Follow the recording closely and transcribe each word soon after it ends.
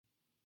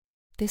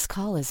This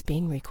call is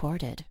being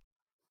recorded.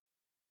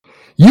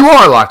 You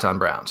are Locked On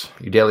Browns,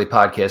 your daily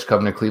podcast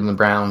covering the Cleveland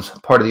Browns,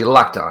 part of the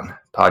Locked On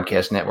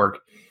Podcast Network,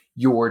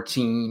 your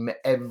team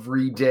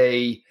every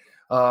day.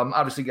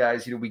 Obviously,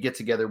 guys, we get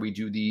together, we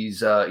do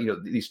these,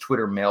 these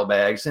Twitter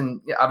mailbags, and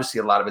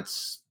obviously a lot of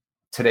it's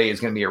today is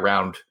going to be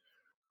around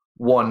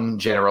one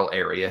general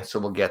area. So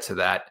we'll get to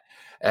that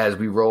as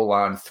we roll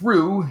on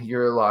through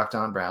your Locked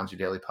On Browns, your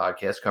daily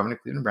podcast covering the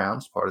Cleveland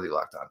Browns, part of the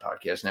Locked On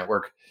Podcast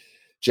Network.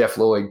 Jeff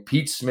Lloyd,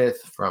 Pete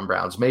Smith from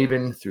Browns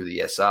Maven through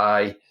the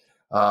SI,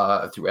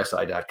 through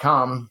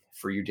SI.com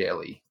for your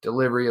daily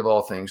delivery of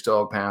all things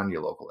Dog Pound,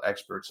 your local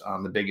experts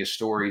on the biggest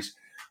stories.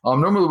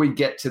 Normally we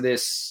get to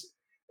this,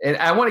 and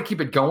I want to keep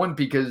it going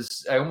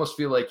because I almost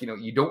feel like,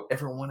 you don't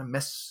ever want to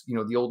mess,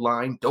 the old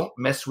line, don't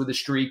mess with the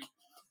streak.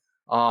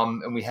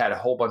 And we had a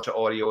whole bunch of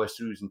audio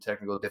issues and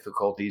technical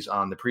difficulties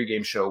on the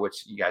pregame show,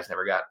 which you guys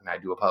never got, and I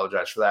do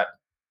apologize for that.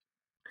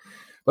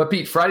 But,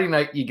 Pete, Friday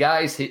night, you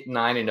guys hit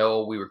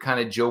 9-0. We were kind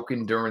of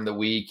joking during the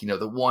week.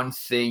 The one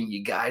thing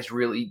you guys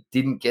really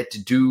didn't get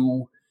to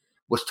do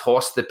was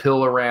toss the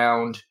pill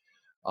around.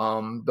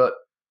 But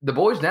the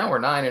boys now are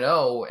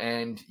 9-0,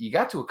 and you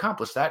got to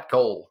accomplish that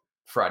goal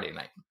Friday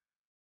night.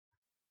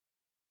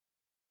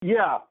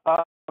 Yeah.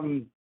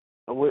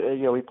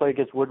 We played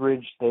against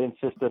Woodridge. They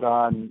insisted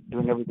on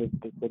doing everything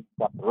they could to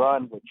stop the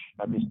run, which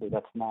obviously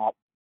that's not,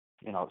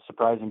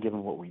 surprising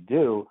given what we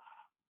do.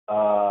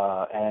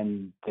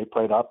 And they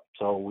played up,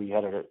 so we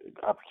had an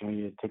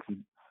opportunity to take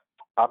some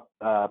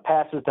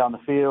passes down the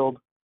field,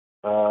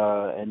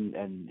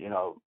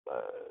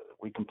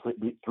 we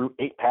threw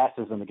 8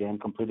 passes in the game,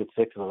 completed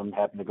 6 of them,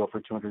 happened to go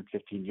for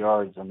 215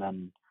 yards, and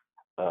then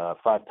 5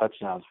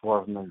 touchdowns, 4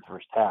 of them in the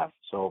first half.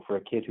 So for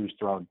a kid who's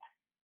thrown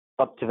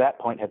up to that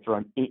point had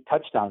thrown 8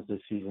 touchdowns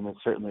this season,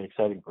 it's certainly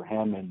exciting for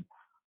him, and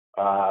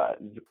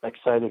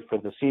excited for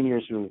the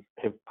seniors who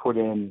have put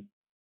in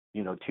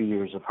 2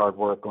 years of hard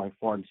work, going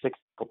 4-6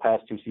 the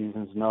past 2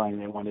 seasons, knowing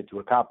they wanted to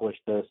accomplish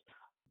this.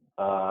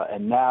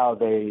 And now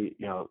they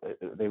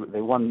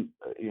won,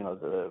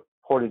 the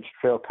Portage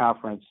Trail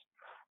Conference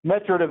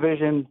Metro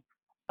Division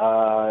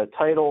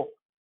title,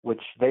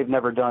 which they've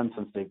never done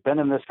since they've been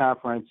in this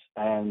conference.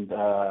 And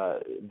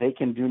they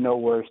can do no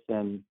worse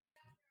than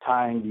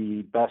tying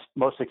the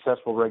most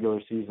successful regular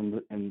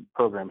season in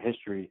program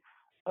history,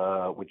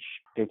 which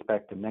dates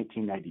back to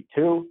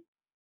 1992.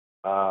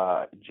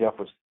 Jeff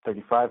was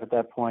 35 at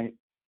that point.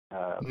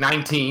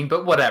 19,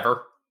 but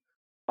whatever.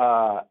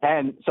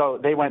 And so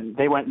they went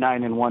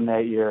 9-1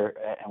 that year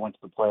and went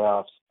to the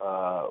playoffs.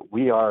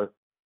 We are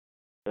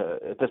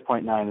at this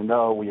point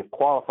 9-0. We have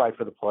qualified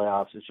for the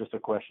playoffs. It's just a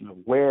question of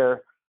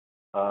where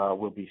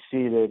we'll be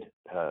seated.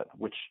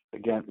 Which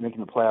again,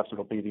 making the playoffs,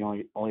 it'll be the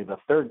only the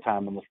third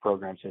time in this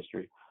program's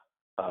history.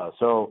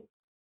 So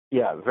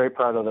yeah, very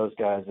proud of those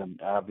guys,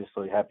 and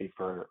obviously happy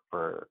for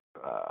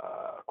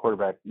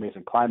quarterback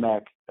Mason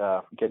Klimack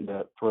getting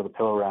to throw the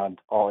pill around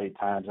all 8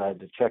 times. I had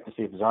to check to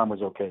see if his arm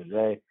was okay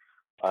today.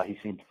 He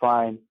seemed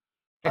fine.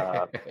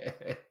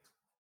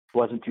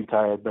 Wasn't too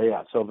tired, but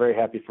yeah, so very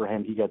happy for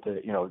him. He got to,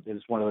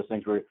 it's one of those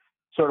things where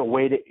sort of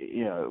waited,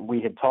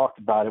 we had talked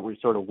about it. We were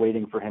sort of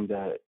waiting for him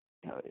to,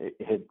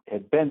 it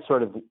had been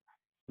sort of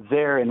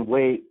there and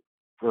wait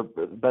for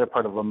the better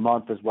part of a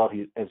month as well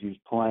as he was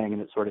playing,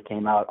 and it sort of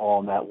came out all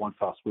in that one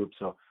fell swoop.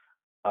 So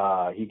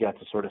he got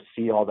to sort of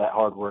see all that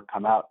hard work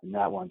come out in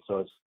that one. So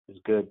it's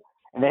good.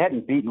 And they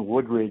hadn't beaten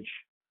Woodridge,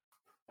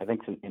 I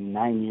think, in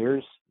 9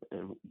 years.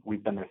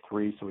 We've been there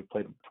 3, so we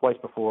played them twice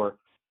before.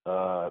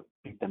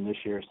 Beat them this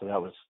year, so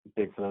that was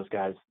big for those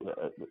guys,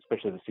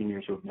 especially the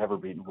seniors who have never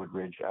beaten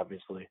Woodridge.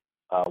 Obviously,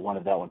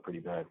 wanted that one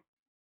pretty bad.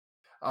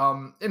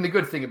 And the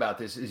good thing about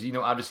this is,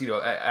 obviously,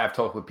 I've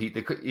talked with Pete.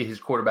 His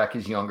quarterback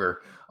is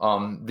younger.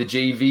 The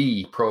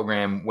JV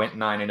program went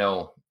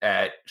 9-0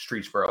 at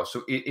Streetsboro,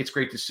 so it's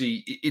great to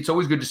see. It's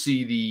always good to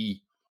see the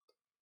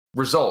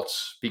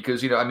results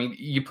because,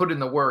 you put in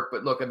the work,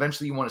 but look,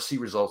 eventually you want to see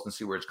results and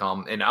see where it's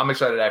come. And I'm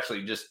excited to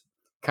actually just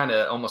kind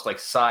of almost like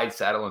side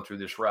saddling through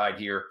this ride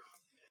here.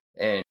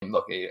 And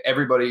look,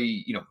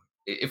 everybody,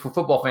 if we're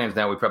football fans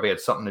now, we probably had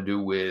something to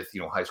do with,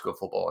 high school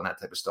football and that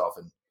type of stuff.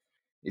 And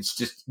it's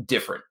just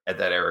different at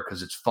that era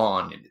because it's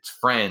fun and it's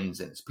friends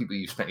and it's people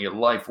you spent your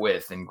life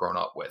with and grown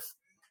up with.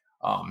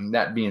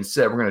 That being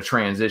said, we're going to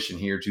transition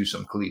here to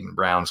some Cleveland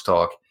Browns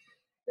talk.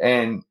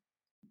 And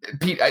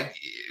Pete,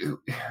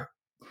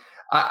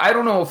 I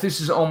don't know if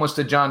this is almost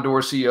a John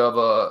Dorsey of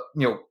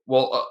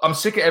I'm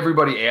sick of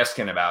everybody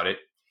asking about it.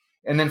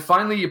 And then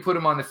finally you put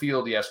him on the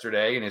field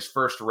yesterday in his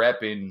first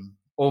rep in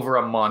over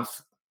a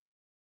month.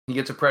 He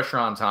gets a pressure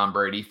on Tom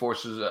Brady,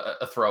 forces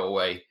a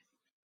throwaway.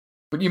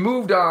 But you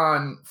moved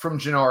on from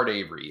Jannard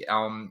Avery.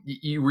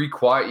 You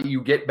acquire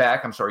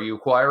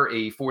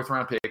a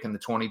 4th-round pick in the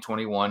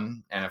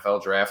 2021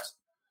 NFL draft,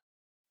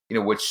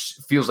 which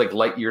feels like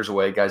light years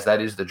away. Guys, that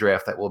is the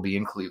draft that will be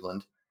in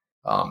Cleveland.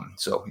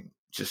 So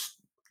just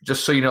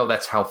so you know,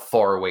 that's how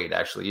far away it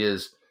actually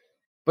is.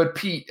 But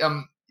Pete,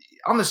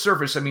 on the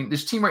surface,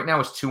 this team right now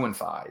is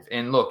 2-5.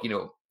 And look,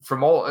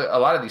 from a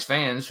lot of these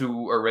fans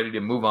who are ready to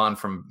move on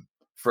from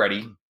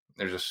Freddie,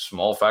 There's a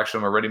small faction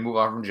of them already move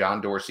on from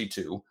John Dorsey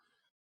too.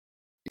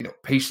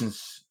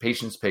 Patience.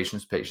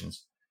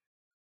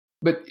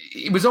 But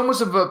it was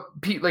almost of a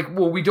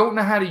we don't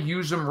know how to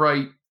use them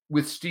right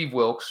with Steve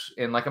Wilks,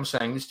 and like I'm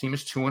saying, this team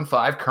is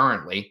 2-5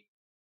 currently.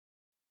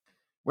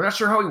 We're not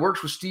sure how he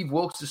works with Steve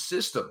Wilks'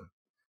 system.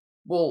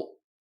 Well,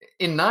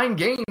 in 9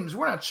 games,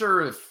 we're not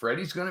sure if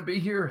Freddie's going to be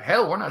here.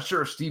 Hell, we're not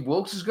sure if Steve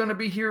Wilks is going to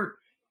be here.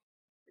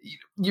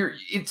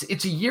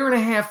 It's a year and a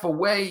half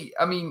away.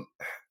 I mean,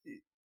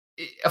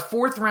 a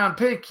 4th-round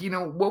pick,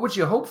 what would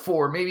you hope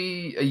for?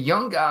 Maybe a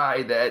young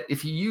guy that,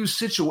 if you use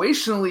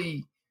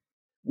situationally,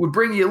 would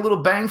bring you a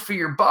little bang for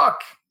your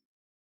buck.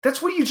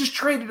 That's what you just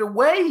traded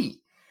away.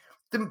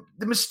 The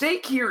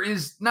mistake here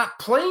is not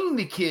playing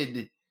the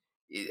kid.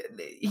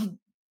 He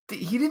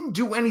didn't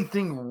do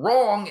anything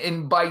wrong,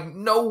 and by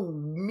no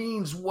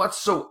means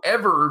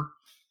whatsoever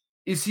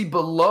is he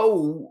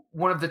below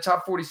one of the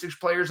top 46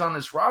 players on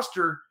this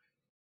roster.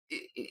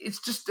 It's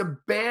just a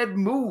bad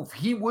move.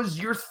 He was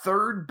your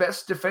 3rd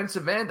best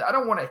defensive end. I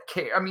don't want to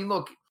care. I mean,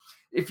 look,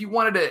 if you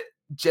wanted to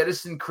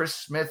jettison Chris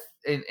Smith,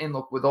 and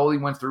look, with all he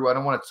went through, I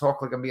don't want to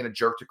talk like I'm being a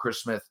jerk to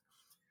Chris Smith,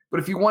 but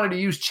if you wanted to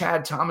use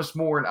Chad Thomas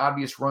more in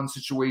obvious run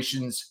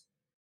situations,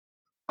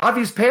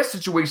 obvious pass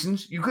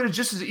situations, you could have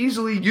just as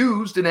easily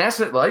used an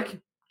asset like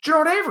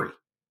Gerard Avery.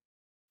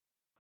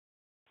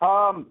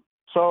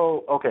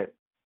 Okay,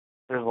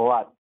 there's a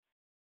lot.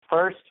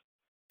 First,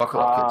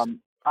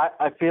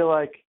 I feel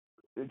like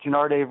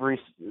Genard Avery's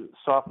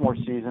sophomore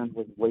season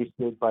was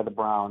wasted by the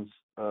Browns.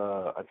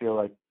 I feel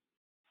like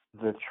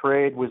the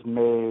trade was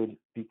made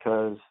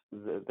because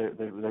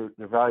they're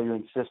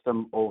valuing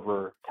system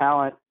over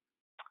talent.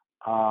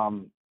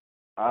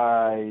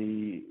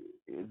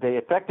 They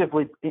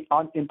effectively,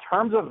 in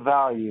terms of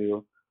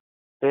value,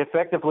 they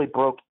effectively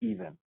broke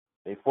even.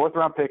 A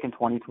 4th-round pick in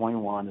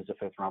 2021 is a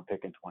 5th-round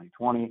pick in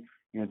 2020.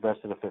 You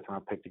invested a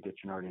 5th-round pick to get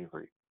Genard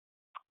Avery.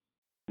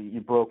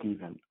 You broke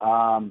even.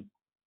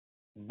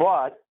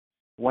 But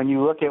when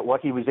you look at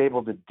what he was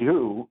able to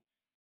do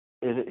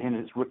in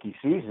his rookie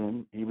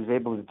season, he was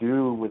able to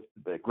do with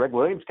Greg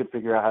Williams could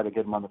figure out how to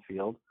get him on the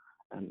field.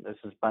 And this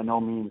is by no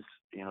means,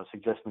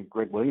 suggesting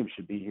Greg Williams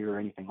should be here or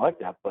anything like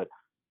that. But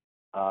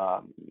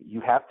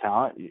you have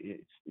talent.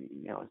 It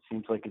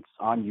seems like it's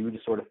on you to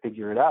sort of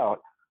figure it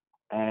out.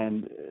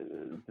 And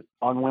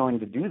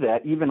unwilling to do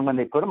that, even when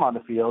they put him on the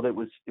field, it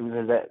was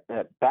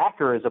that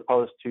backer as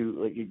opposed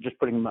to like just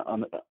putting him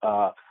on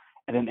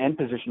in an end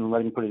position and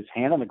letting him put his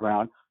hand on the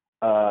ground.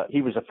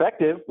 He was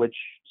effective, which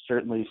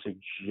certainly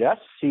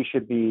suggests he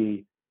should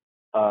be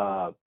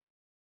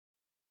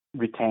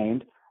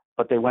retained.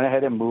 But they went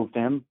ahead and moved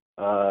him,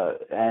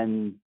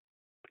 and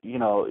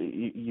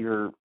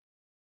you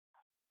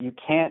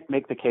can't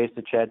make the case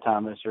that Chad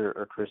Thomas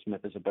or Chris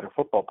Smith is a better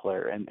football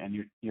player, and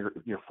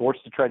you're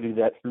forced to try to do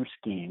that through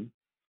scheme,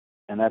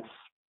 and that's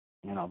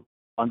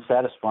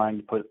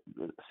unsatisfying to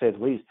say the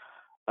least.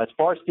 As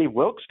far as Steve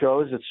Wilks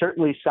goes, it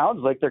certainly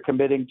sounds like they're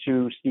committing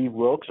to Steve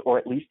Wilks or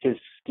at least his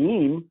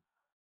scheme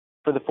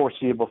for the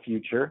foreseeable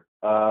future,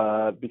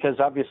 because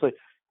obviously,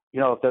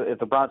 if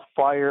the Browns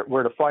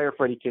were to fire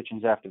Freddie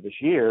Kitchens after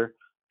this year,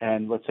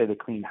 and let's say they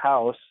clean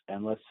house,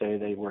 and let's say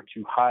they were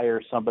to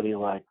hire somebody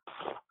like,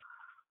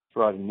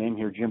 throw out a name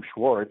here, Jim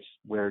Schwartz,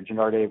 where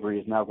Genard Avery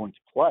is now going to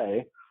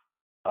play.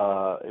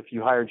 If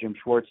you hire Jim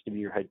Schwartz to be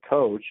your head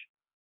coach,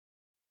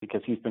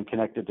 because he's been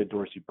connected to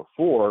Dorsey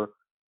before,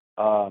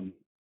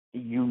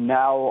 you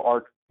now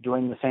are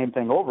doing the same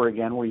thing over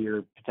again, where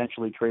you're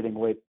potentially trading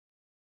away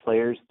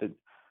players that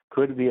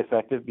could be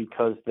effective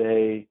because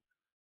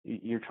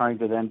you're trying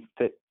to then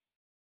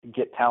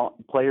get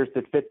talent players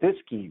that fit this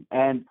scheme.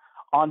 And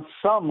on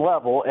some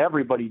level,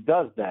 everybody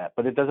does that,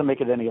 but it doesn't make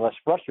it any less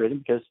frustrating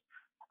because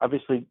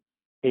obviously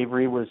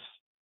Avery was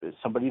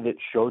somebody that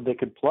showed they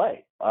could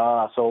play.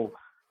 So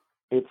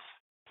it's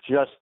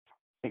just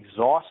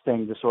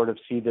exhausting to sort of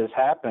see this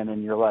happen.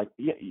 And you're like,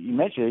 yeah, you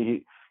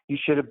mentioned he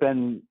should have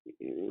been,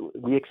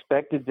 we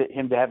expected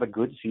him to have a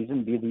good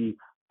season, be the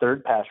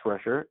 3rd pass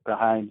rusher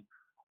behind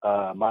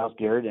Myles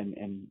Garrett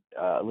and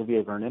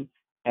Olivier Vernon.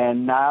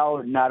 And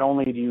now not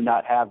only do you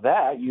not have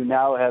that, you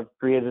now have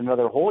created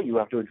another hole you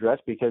have to address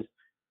because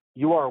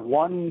you are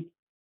one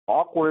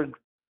awkward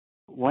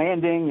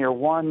landing, you're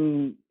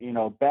one,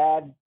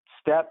 bad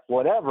step,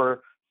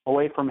 whatever,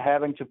 away from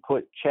having to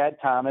put Chad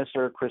Thomas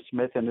or Chris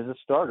Smith in as a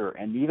starter.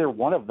 And neither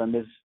one of them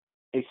is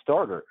a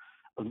starter.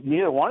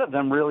 Neither one of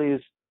them really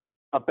is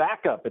a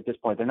backup at this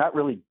point. They're not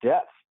really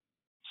depth.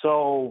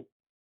 So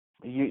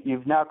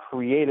you've now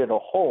created a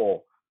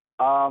hole.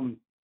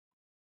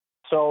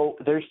 So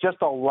there's just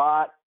a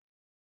lot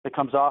that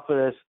comes off of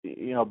this,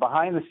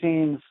 behind the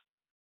scenes.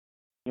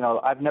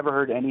 I've never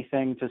heard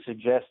anything to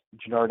suggest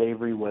Genard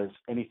Avery was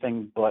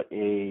anything but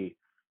a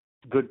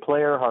good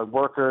player, hard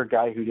worker,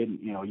 guy who didn't,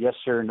 yes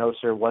sir, no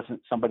sir,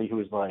 wasn't somebody who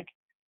was like,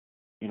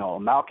 a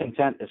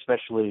malcontent,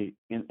 especially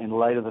in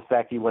light of the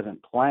fact he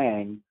wasn't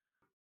playing.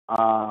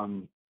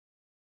 And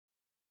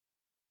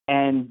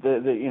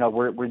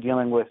we're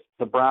dealing with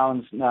the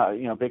Browns now.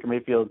 Baker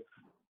Mayfield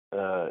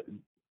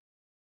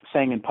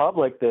saying in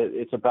public that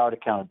it's about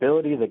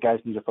accountability, that guys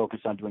need to focus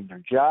on doing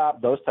their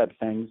job, those type of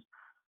things.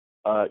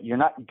 You're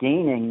not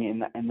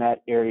gaining in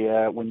that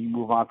area when you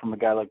move on from a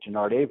guy like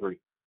Genard Avery.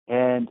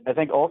 And I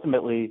think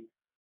ultimately,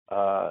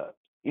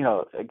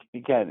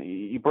 again,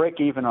 you break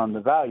even on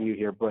the value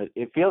here, but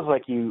it feels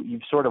like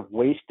you've sort of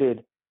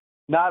wasted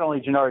not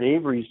only Genard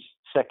Avery's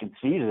second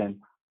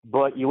season,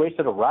 but you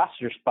wasted a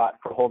roster spot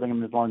for holding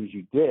him as long as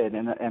you did.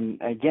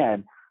 And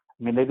again,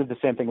 I mean, they did the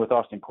same thing with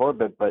Austin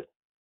Corbett, but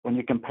when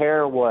you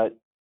compare what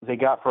they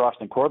got for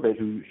Austin Corbett,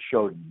 who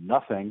showed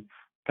nothing,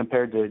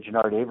 compared to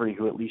Genard Avery,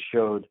 who at least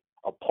showed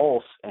a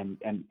pulse and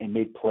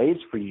made plays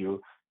for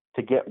you,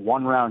 to get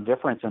 1 round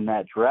difference in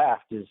that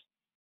draft is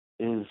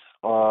it's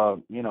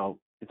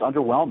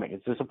underwhelming.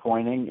 It's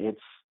disappointing.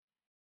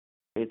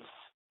 It's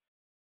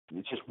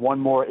just one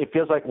more. It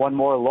feels like one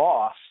more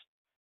loss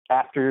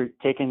after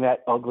taking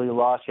that ugly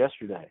loss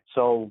yesterday.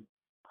 So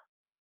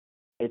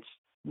it's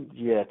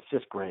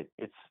just great.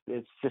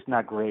 It's just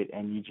not great,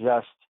 and you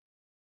just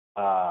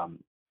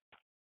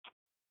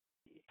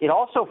it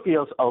also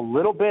feels a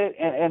little bit,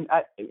 and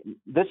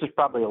this is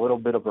probably a little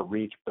bit of a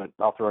reach, but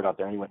I'll throw it out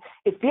there anyway.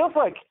 It feels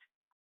like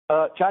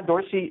John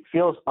Dorsey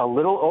feels a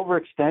little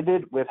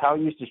overextended with how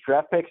he used his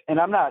draft picks, and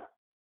I'm not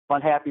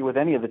unhappy with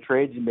any of the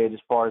trades he made as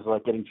far as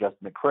like getting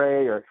Justin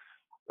McCray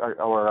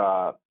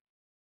or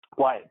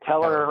Wyatt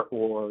Teller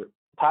or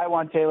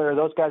Tywon Taylor,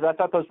 those guys. I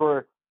thought those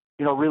were,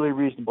 really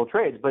reasonable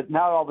trades. But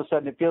now all of a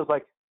sudden it feels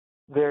like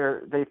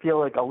they feel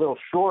like a little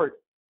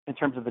short in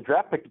terms of the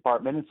draft pick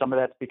department, and some of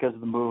that's because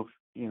of the moves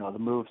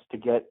to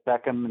get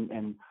Beckham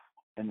and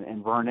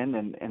Vernon,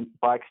 and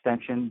by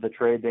extension the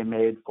trade they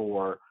made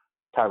for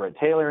Tyrod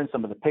Taylor and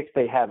some of the picks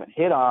they haven't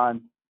hit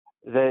on.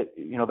 That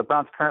the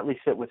Browns currently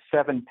sit with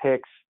 7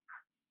 picks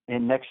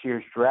in next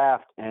year's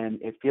draft,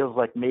 and it feels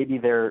like maybe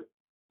they're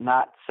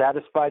not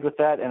satisfied with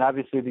that. And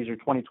obviously these are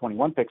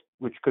 2021 picks,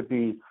 which could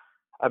be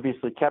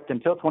obviously kept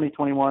until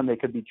 2021. They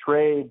could be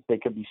trades, they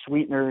could be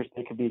sweeteners,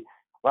 they could be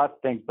lots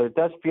of things, but it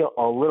does feel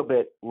a little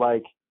bit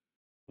like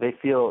they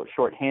feel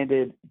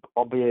shorthanded,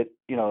 albeit,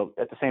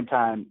 at the same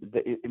time,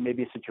 it may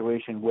be a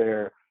situation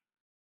where,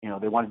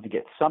 they wanted to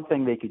get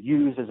something they could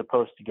use as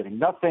opposed to getting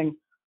nothing.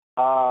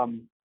 I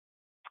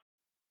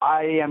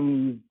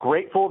am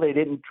grateful they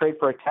didn't trade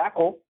for a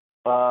tackle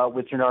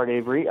with Genard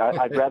Avery.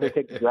 I'd rather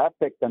take the draft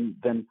pick than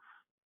a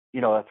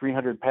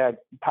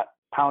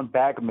 300-pound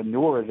bag of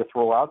manure to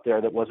throw out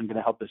there that wasn't going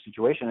to help the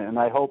situation. And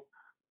I hope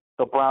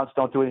the Browns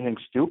don't do anything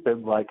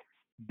stupid like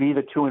be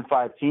the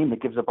 2-5 team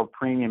that gives up a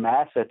premium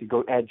asset to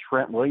go add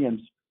Trent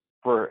Williams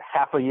for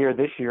half a year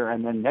this year,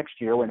 and then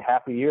next year when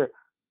half a year,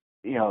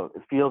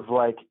 it feels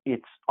like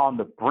it's on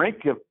the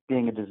brink of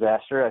being a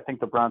disaster. I think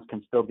the Browns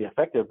can still be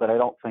effective, but I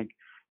don't think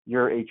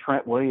you're a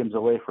Trent Williams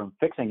away from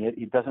fixing it.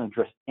 He doesn't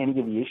address any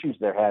of the issues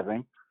they're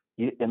having.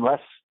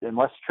 Unless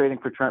trading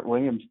for Trent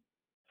Williams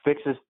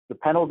fixes the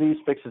penalties,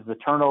 fixes the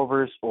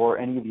turnovers, or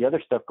any of the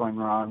other stuff going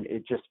wrong,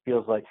 it just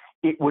feels like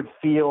it would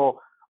feel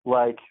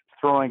like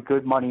throwing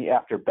good money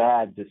after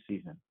bad this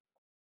season.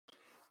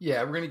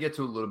 Yeah, we're going to get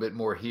to a little bit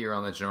more here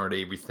on the Genard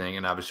Avery thing,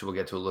 and obviously we'll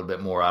get to a little bit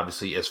more,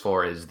 obviously, as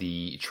far as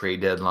the trade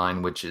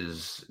deadline, which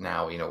is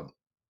now,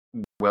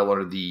 well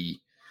under the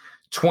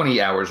 20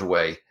 hours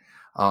away.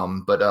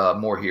 But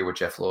more here with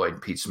Jeff Lloyd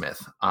and Pete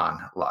Smith on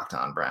Locked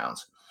On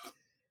Browns.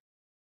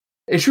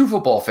 As a true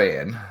football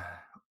fan,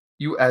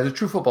 you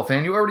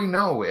already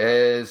know,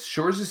 as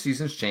sure as the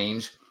seasons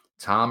change,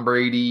 Tom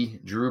Brady,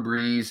 Drew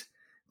Brees,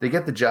 they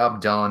get the job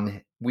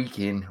done week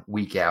in,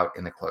 week out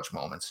in the clutch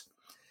moments.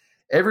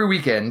 Every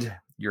weekend,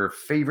 your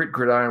favorite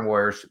gridiron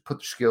warriors put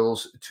their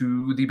skills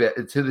to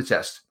the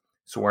test.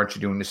 So aren't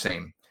you doing the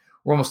same?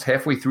 We're almost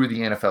halfway through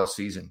the NFL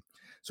season.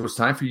 So it's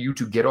time for you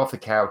to get off the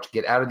couch,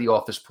 get out of the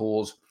office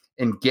pools,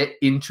 and get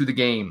into the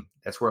game.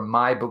 That's where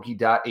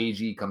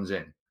mybookie.ag comes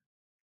in.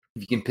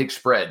 If you can pick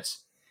spreads,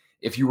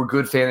 if you were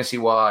good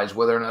fantasy-wise,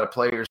 whether or not a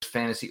player's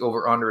fantasy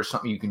over-under is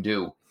something you can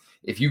do.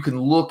 If you can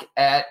look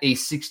at a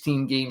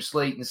 16-game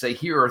slate and say,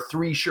 here are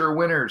 3 sure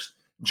winners,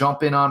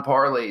 jump in on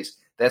parlays.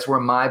 That's where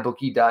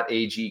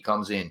mybookie.ag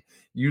comes in.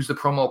 Use the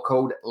promo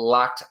code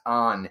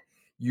LOCKEDON.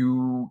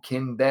 You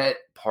can bet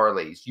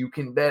parlays. You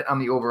can bet on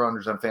the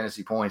over-unders on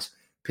fantasy points.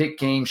 Pick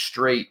games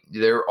straight.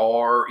 There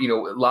are,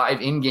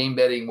 live in-game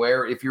betting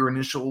where if your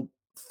initial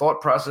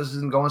thought process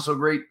isn't going so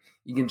great,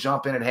 you can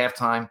jump in at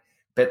halftime,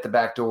 bet the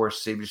back door,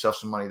 save yourself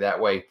some money that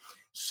way.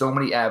 So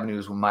many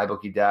avenues with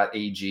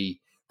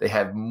mybookie.ag. They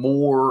have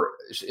more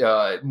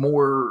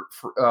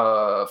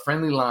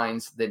friendly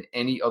lines than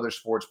any other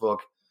sports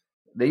book.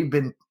 They've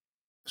been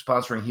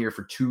sponsoring here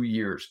for 2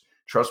 years.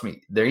 Trust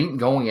me, they ain't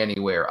going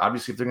anywhere.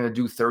 Obviously, if they're going to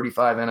do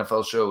 35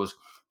 NFL shows,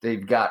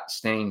 they've got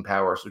staying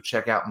power. So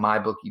check out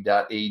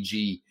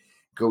mybookie.ag.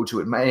 Go to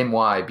it,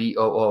 mybookie.ag,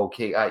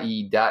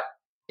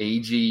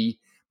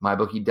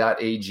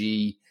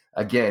 mybookie.ag.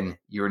 Again,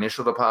 your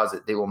initial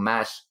deposit, they will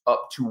match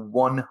up to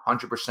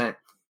 100%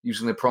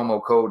 using the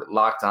promo code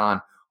Locked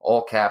On,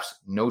 all caps,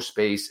 no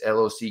space,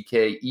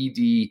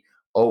 LOCKEDON,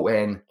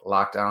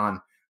 Locked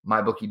On,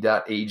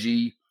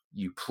 mybookie.ag.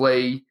 You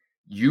play,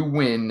 you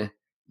win,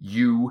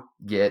 you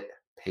get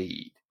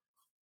paid.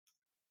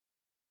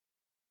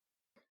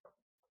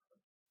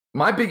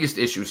 My biggest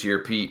issues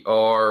here, Pete,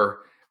 are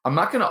I'm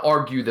not going to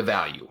argue the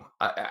value.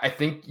 I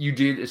think you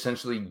did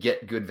essentially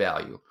get good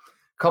value.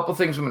 A couple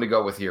things I'm going to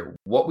go with here.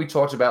 What we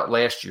talked about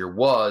last year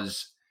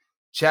was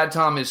Chad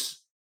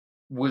Thomas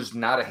was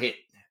not a hit.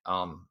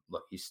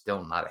 Look, he's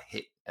still not a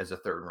hit as a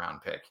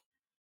third-round pick.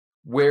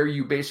 Where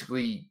you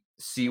basically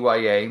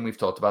CYA, and we've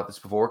talked about this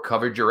before,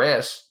 covered your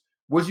ass,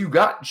 was you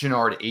got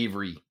Genard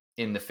Avery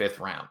in the 5th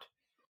round.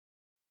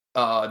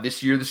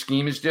 This year, the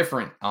scheme is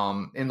different.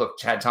 And look,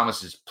 Chad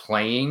Thomas is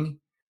playing,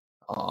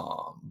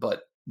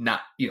 but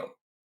not,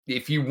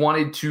 if you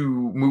wanted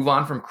to move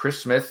on from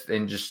Chris Smith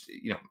and just,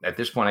 at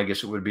this point, I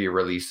guess it would be a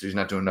release. There's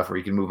not doing enough where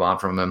you can move on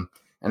from him.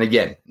 And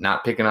again,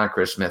 not picking on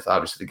Chris Smith.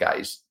 Obviously, the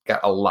guy's got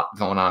a lot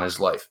going on in his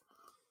life.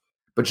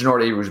 But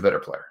Genard Avery's a better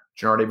player.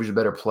 Genard Avery's a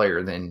better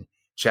player than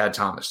Chad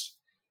Thomas.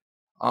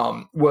 We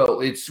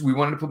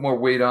wanted to put more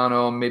weight on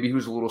him. Maybe he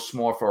was a little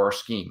small for our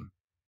scheme.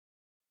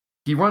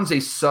 He runs a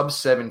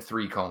sub-7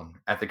 3-cone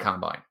at the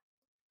combine.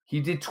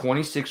 He did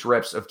 26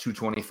 reps of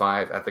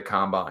 225 at the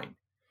combine.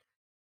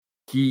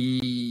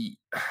 He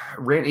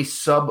ran a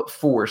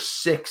sub-4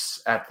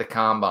 6 at the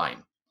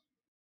combine.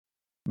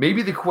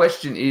 Maybe the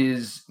question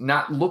is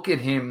not look at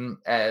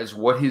him as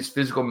what his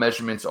physical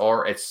measurements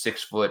are at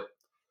 6 foot.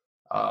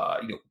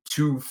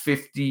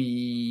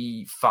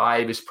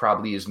 255 is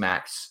probably his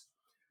max.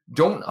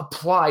 Don't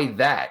apply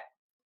that.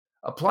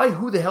 Apply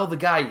who the hell the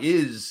guy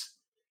is,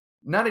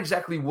 not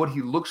exactly what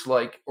he looks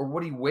like or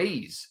what he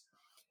weighs.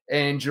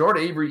 And Genard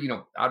Avery,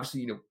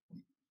 obviously,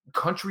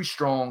 country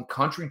strong,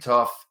 country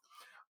tough.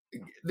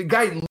 The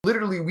guy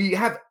literally, we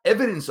have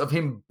evidence of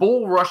him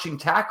bull rushing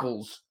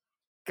tackles.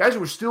 Guys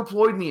who were still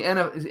employed in the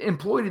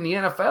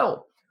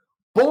NFL,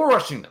 bull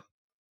rushing them.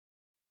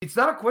 It's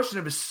not a question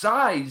of his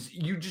size.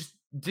 You just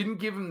didn't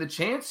give him the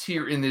chance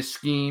here in this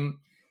scheme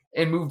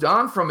and moved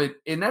on from it.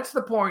 And that's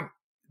the point.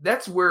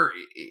 That's where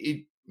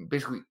it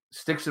basically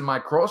sticks in my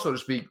craw, so to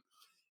speak.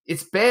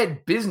 It's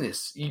bad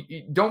business.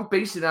 You don't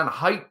base it on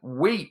height,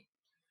 weight.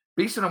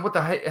 Base it on what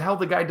the hell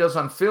the guy does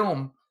on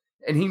film.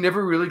 And he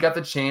never really got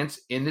the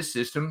chance in this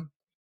system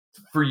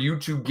for you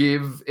to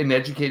give an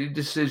educated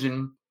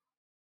decision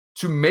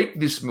to make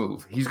this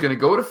move. He's going to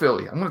go to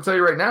Philly. I'm going to tell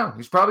you right now,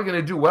 he's probably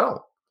going to do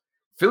well.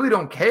 Philly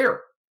don't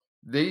care.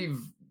 They've,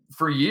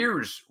 for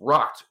years,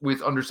 rocked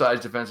with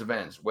undersized defensive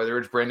ends, whether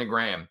it's Brandon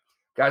Graham,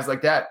 guys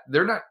like that.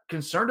 They're not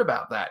concerned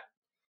about that.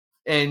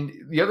 And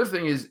the other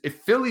thing is,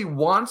 if Philly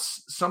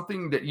wants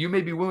something that you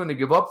may be willing to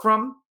give up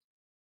from,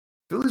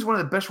 Philly's one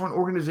of the best run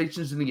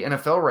organizations in the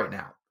NFL right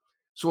now.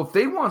 So if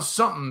they want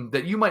something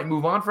that you might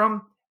move on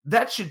from,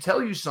 that should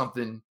tell you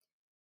something.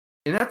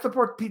 And that's the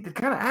part, Pete, that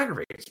kind of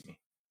aggravates me.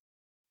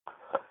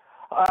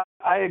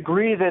 I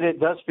agree that it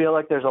does feel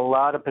like there's a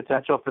lot of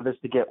potential for this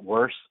to get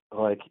worse.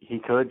 Like he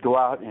could go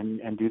out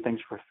and do things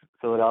for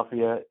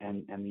Philadelphia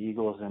and the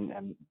Eagles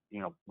and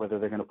whether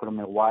they're going to put him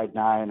in a wide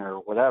 9 or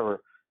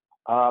whatever.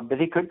 But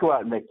he could go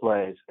out and make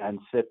plays and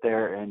sit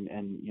there and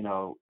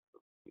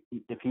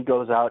if he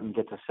goes out and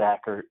gets a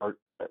sack or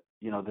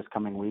this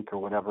coming week or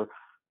whatever,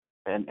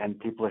 and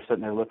people are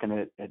sitting there looking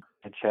at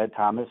Chad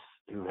Thomas,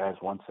 who has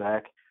 1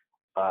 sack,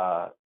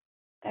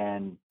 it's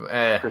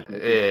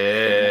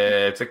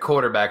a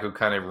quarterback who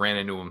kind of ran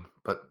into him,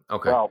 but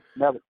okay. Well,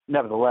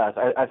 nevertheless,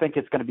 I think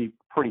it's going to be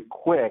pretty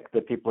quick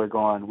that people are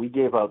going, we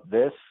gave up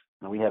this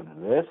and we have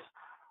this.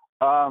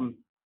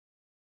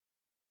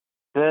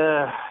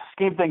 The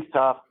scheme thing's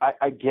tough.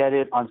 I get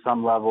it on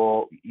some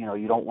level.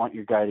 You don't want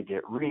your guy to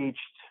get reached,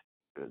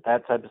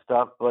 that type of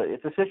stuff, but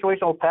it's a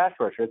situational pass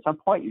rusher. At some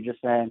point, you're just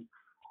saying,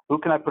 who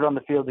can I put on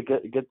the field to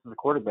get to the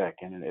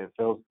quarterback? And it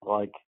feels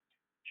like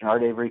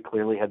Genard Avery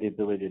clearly had the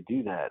ability to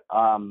do that.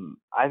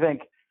 I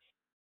think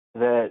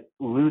that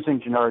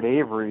losing Genard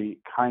Avery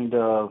kind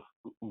of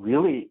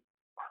really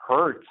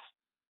hurts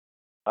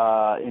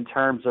in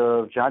terms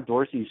of John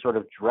Dorsey's sort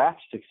of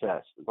draft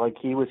success. Like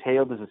he was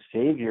hailed as a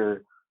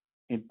savior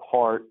in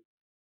part.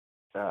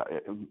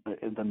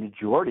 The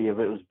majority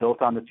of it was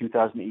built on the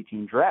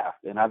 2018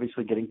 draft. And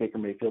obviously getting Baker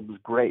Mayfield was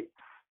great.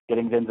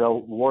 Getting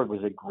Denzel Ward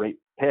was a great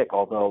pick,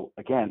 although,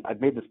 again,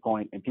 I've made this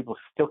point and people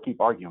still keep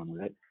arguing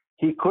with it.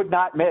 He could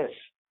not miss.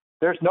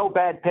 There's no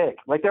bad pick.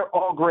 Like, they're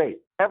all great.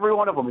 Every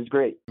one of them is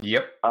great.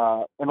 Yep.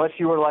 Unless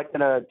you were, like, going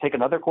to take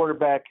another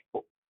quarterback,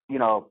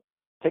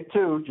 take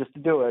 2 just to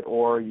do it,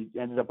 or you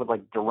ended up with,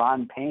 like,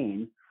 Daron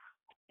Payne,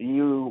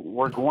 you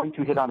were going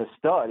to hit on a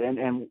stud.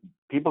 And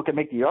people can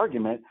make the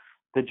argument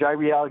that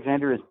Jaire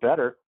Alexander is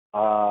better.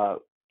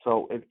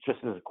 So it's just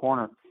as a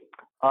corner.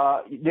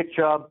 Nick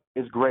Chubb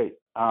is great.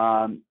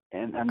 And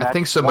I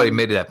think somebody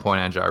made that point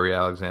on Jaire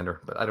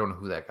Alexander, but I don't know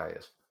who that guy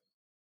is.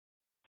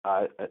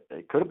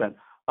 It could have been.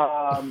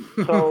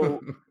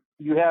 So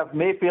you have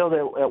Mayfield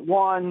at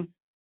 1,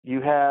 you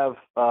have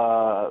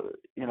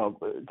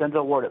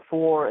Denzel Ward at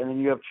 4, and then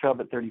you have Chubb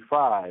at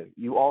 35.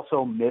 You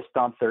also missed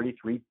on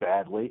 33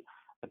 badly.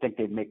 I think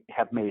they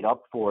have made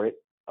up for it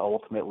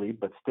ultimately,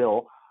 but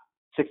still,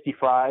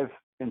 65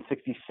 and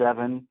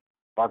 67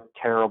 are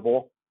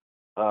terrible.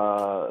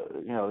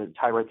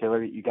 Tyrod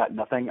Taylor, you got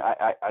nothing.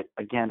 I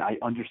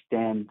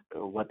understand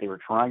what they were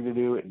trying to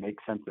do. It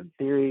makes sense in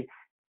theory.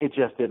 It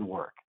just didn't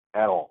work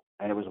at all,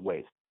 and it was a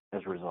waste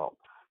as a result.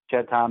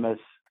 Chad Thomas,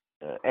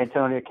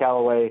 Antonio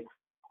Callaway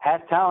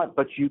has talent,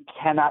 but you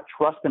cannot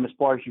trust him as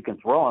far as you can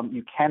throw him.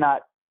 You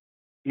cannot,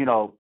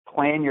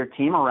 plan your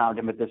team around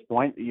him at this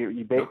point.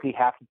 You basically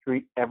have to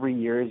treat every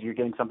year as you're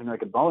getting something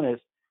like a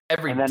bonus.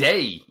 Every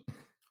day.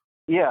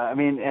 Yeah, I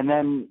mean, and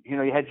then, you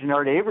had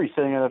Genard Avery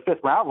sitting in the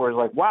 5th round where it's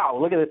like, wow,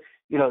 look at it.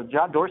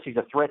 John Dorsey's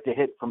a threat to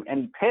hit from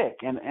any pick.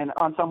 And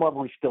on some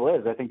level, he still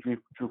is. I think Drew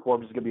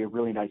Forbes is going to be a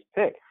really nice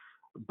pick.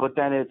 But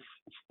then it's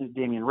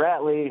Damian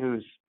Ratley,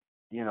 who's,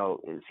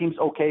 it seems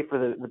okay for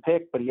the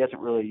pick, but he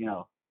hasn't really,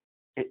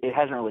 it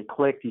hasn't really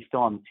clicked. He's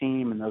still on the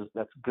team, and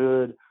that's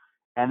good.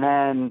 And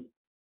then,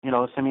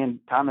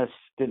 Simeon Thomas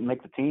didn't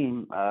make the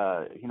team,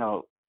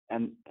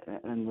 and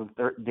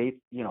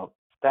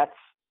that's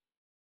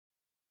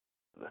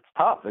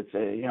tough. It's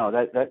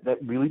that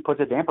really puts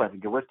a damper. I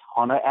think there were a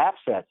ton of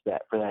assets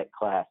for that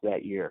class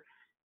that year,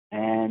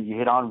 and you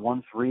hit on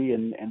 1, 3,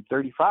 and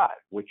 35,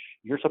 which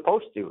you're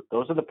supposed to.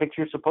 Those are the picks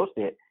you're supposed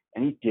to hit,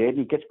 and he did. And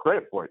he gets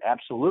credit for it,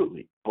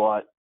 absolutely.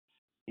 But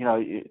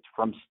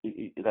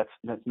that's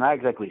not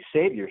exactly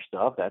savior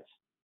stuff. That's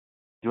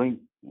doing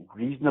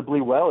reasonably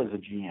well as a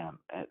GM.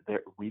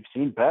 We've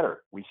seen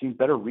better. We've seen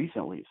better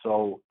recently.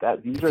 So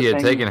if you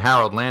had taken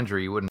Harold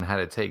Landry, you wouldn't have had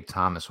to take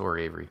Thomas or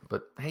Avery.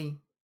 But hey,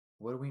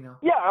 what do we know?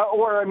 Yeah,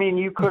 or I mean,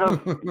 you could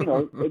have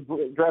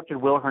drafted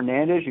Will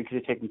Hernandez. You could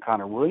have taken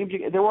Connor Williams.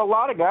 There were a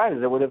lot of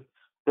guys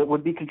that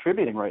would be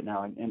contributing right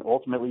now, and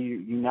ultimately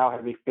you now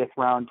have a 5th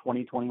round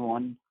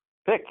 2021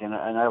 pick, and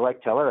I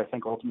like Teller. I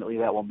think ultimately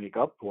that will make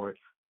up for it.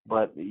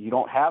 But you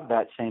don't have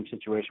that same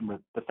situation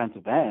with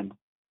defensive end.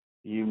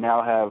 You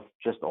now have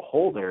just a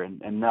hole there,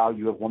 and now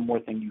you have one more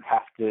thing you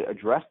have to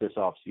address this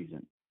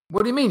offseason.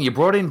 What do you mean? You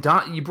brought in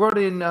oh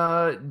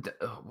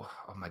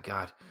my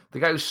God, the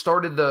guy who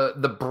started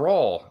the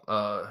brawl,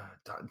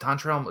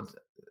 Dontrell.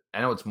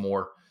 I know it's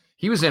more.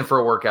 He was in for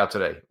a workout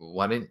today.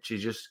 Why didn't you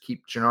just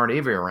keep Genard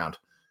Avery around?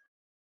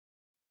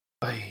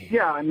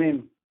 Yeah, I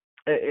mean,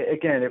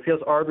 again, it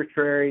feels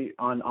arbitrary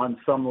on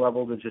some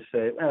level to just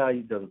say,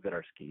 he doesn't fit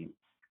our scheme.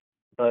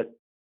 But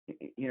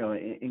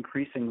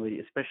increasingly,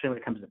 especially when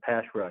it comes to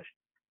pass rush,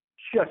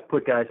 just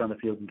put guys on the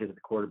field and get to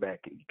the quarterback,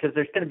 because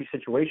there's going to be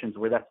situations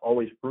where that's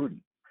always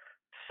prudent.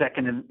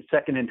 Second and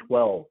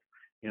 12,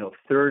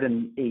 3rd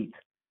and 8,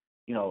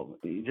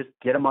 you just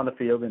get them on the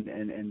field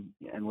and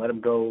let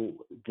them go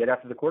get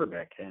after the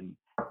quarterback. And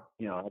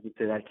I would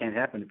say that can't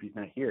happen if he's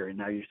not here. And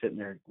now you're sitting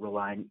there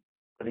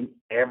putting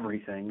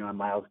everything on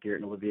Myles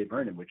Garrett and Olivier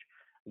Vernon, which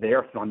they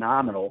are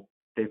phenomenal.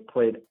 They've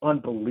played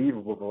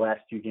unbelievable the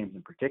last 2 games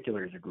in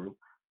particular as a group.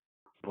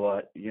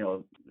 But,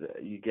 you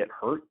get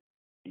hurt,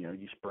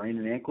 you sprain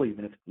an ankle,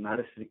 even if it's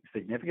not a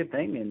significant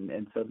thing,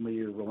 and suddenly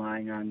you're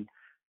relying on,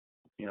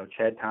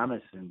 Chad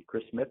Thomas and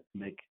Chris Smith to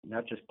make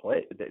not just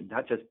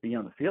be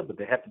on the field, but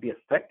they have to be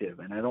effective.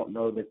 And I don't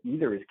know that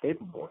either is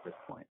capable at this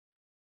point.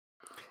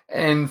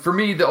 And for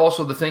me,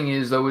 the thing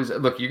is,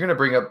 look, you're going to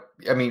bring up,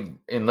 I mean,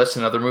 unless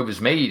another move is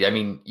made, I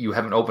mean, you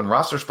have an open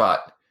roster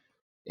spot.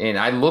 And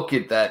I look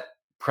at that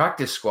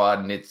practice squad,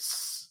 and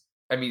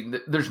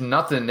there's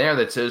nothing there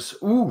that says,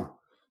 ooh,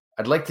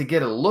 I'd like to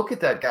get a look at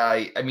that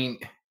guy. I mean,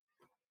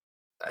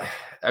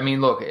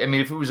 look,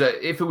 if it was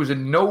a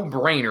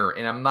no-brainer,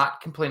 and I'm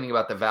not complaining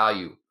about the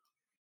value,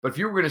 but if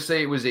you were going to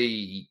say it was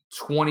a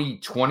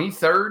 2020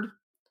 third,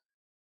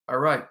 all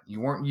right,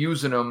 you weren't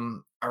using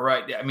them. All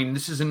right, I mean,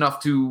 this is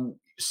enough to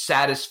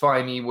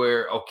satisfy me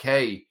where,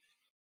 okay,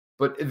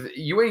 but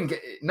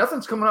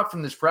nothing's coming up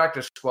from this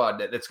practice squad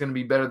that's going to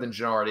be better than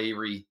Genard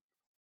Avery.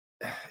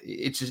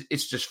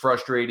 It's just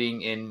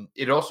frustrating, and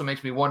it also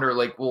makes me wonder,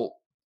 like, well,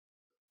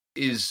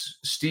 is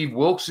Steve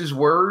Wilks'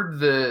 word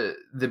the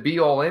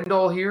be-all,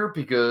 end-all here?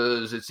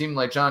 Because it seemed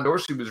like John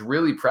Dorsey was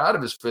really proud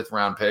of his 5th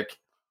round pick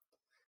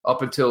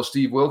up until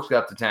Steve Wilks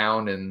got to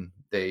town and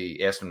they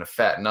asked him to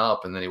fatten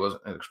up, and then he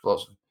wasn't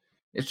explosive.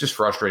 It's just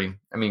frustrating.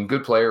 I mean,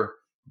 good player,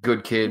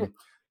 good kid.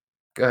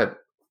 Go ahead.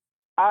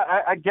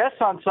 I guess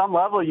on some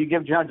level you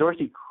give John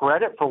Dorsey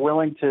credit for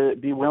willing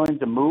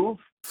to move.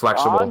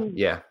 Flexible,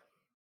 yeah.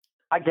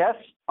 I guess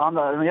on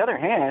the other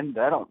hand,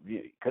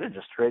 you could have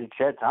just traded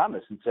Chad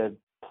Thomas and said,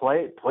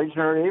 play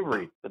Genard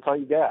Avery. That's all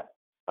you got.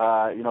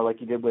 Like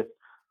you did with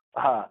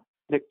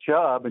Nick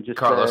Chubb, and just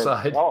Carlos said,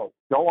 Hyde. Oh,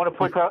 don't want to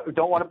put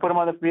him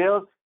on the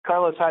field.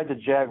 Carlos Hyde's a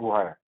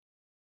Jaguar.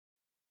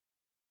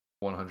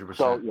 100%.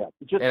 So yeah,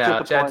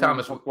 just Chad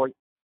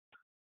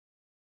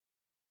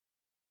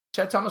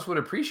Thomas would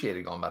appreciate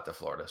it going back to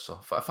Florida. So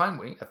if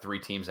we got 3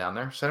 teams down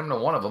there, send him to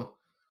one of them.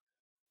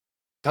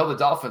 Tell the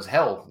Dolphins,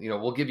 hell,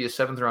 we'll give you a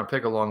 7th round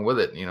pick along with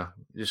it.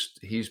 Just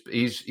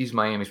he's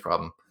Miami's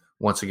problem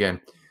once again.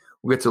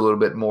 We'll get to a little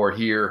bit more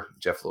here.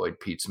 Jeff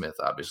Lloyd, Pete Smith,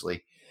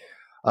 obviously.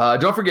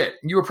 Don't forget,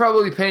 you are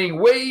probably paying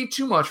way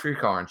too much for your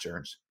car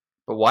insurance.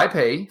 But why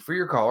pay for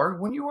your car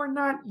when you are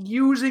not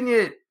using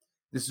it?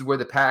 This is where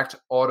the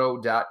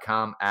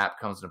PackedAuto.com app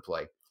comes into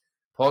play.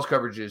 Pause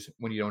coverages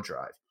when you don't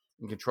drive.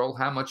 and control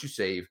how much you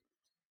save.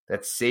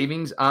 That's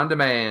savings on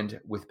demand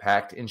with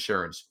Pact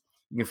Insurance.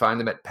 You can find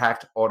them at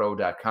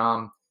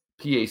pactauto.com,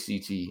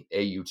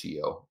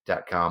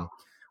 PACTAUTO.com.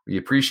 We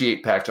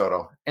appreciate Pact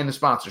Auto and the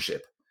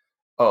sponsorship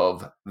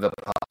of the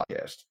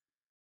podcast.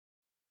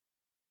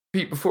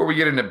 Pete, before we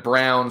get into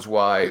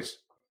Browns-wise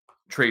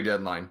trade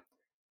deadline,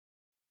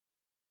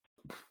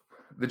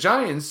 the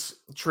Giants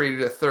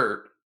traded a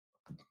third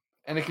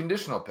and a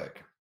conditional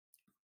pick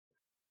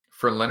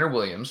for Leonard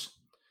Williams,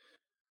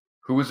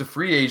 who was a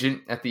free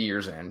agent at the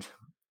year's end.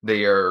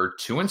 They are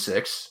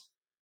 2-6.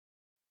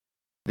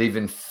 They've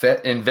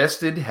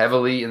invested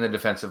heavily in the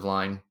defensive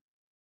line.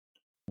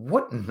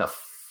 What in the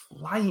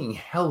flying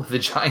hell are the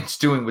Giants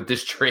doing with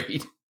this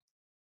trade?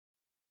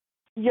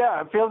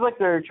 Yeah, it feels like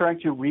they're trying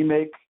to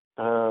remake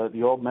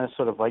the old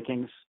Minnesota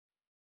Vikings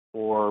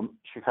or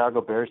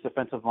Chicago Bears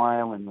defensive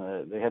line when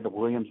they had the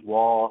Williams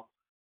wall,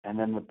 and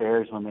then the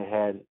Bears when they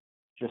had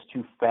just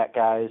two fat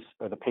guys,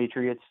 or the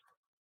Patriots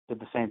did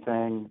the same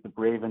thing. The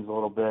Ravens a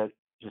little bit,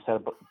 just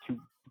had two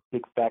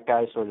big fat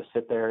guys sort of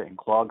sit there and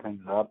clog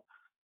things up,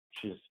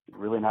 which is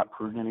really not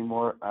prudent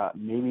anymore.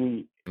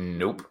 Maybe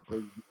Nope.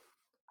 they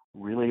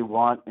really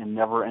want a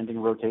never-ending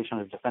rotation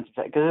of defensive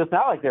tackles, because it's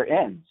not like they're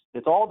ends.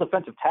 It's all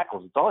defensive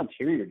tackles. It's all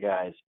interior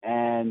guys,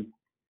 and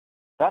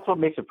that's what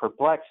makes it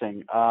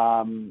perplexing.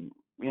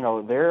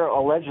 They're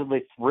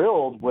allegedly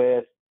thrilled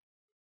with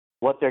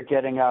what they're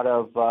getting out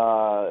of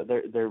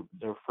their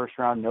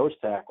first-round nose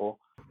tackle,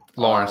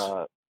 Lawrence.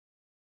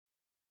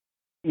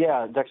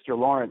 Dexter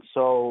Lawrence.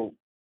 So,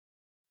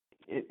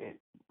 and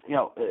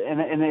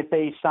if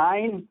they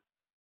sign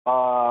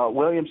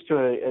Williams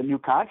to a new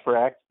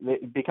contract,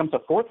 it becomes a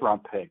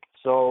fourth-round pick.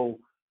 So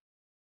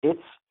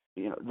it's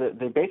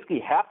they basically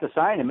have to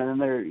sign him, and then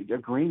they're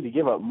agreeing to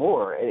give up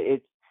more.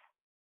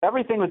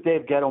 Everything with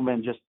Dave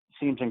Gettleman just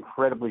seems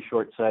incredibly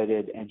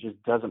short-sighted and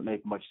just doesn't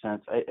make much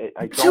sense.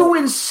 I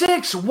don't,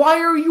 2-6. Why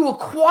are you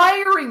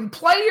acquiring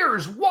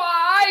players?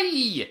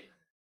 Why?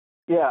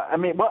 Yeah,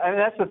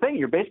 that's the thing.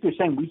 You're basically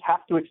saying we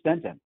have to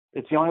extend him.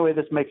 It's the only way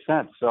this makes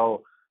sense.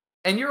 So,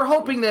 and you're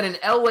hoping that an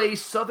LA,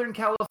 Southern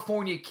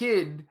California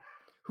kid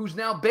who's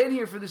now been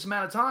here for this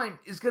amount of time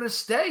is going to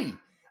stay.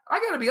 I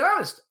got to be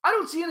honest. I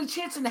don't see any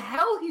chance in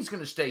hell he's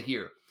going to stay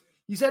here.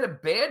 He's had a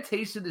bad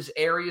taste of this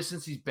area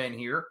since he's been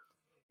here.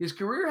 His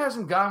career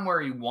hasn't gone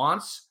where he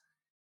wants.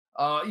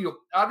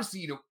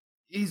 Obviously,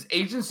 his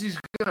agency's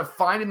going to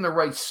find him the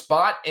right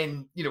spot,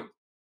 and it's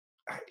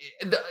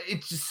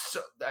just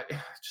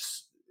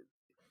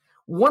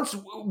once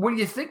when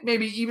you think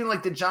maybe even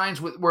like the Giants,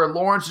 where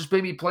Lawrence is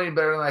maybe playing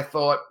better than I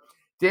thought,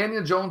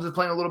 Daniel Jones is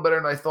playing a little better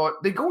than I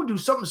thought, they go and do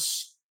something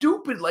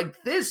stupid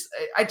like this.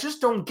 I just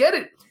don't get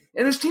it.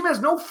 And this team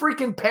has no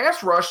freaking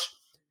pass rush.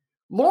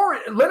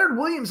 Leonard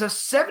Williams has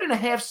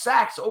 7.5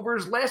 sacks over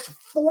his last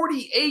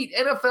 48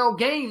 NFL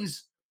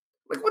games.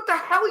 Like, what the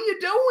hell are you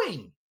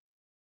doing?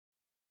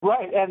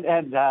 Right,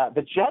 and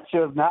the Jets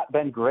have not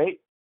been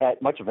great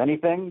at much of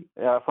anything.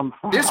 From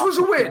This was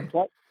a win.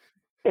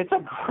 It's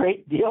a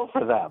great deal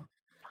for them.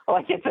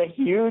 Like, it's a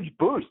huge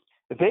boost.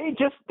 They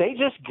just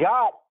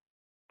got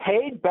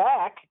paid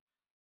back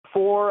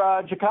for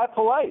Ja'Kai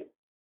Polite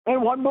in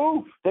one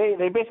move.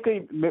 They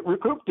basically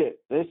recouped it.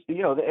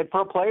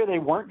 For a player they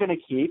weren't going to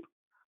keep.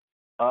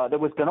 That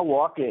was going to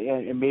walk,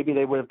 and maybe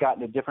they would have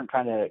gotten a different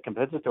kind of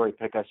compensatory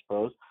pick, I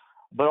suppose.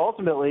 But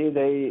ultimately,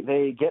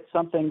 they get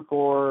something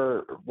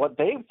for what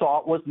they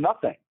thought was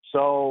nothing.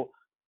 So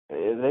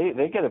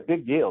they get a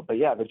big deal. But,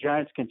 yeah, the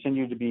Giants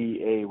continue to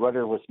be a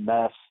rudderless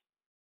mess.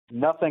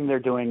 Nothing they're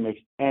doing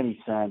makes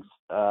any sense.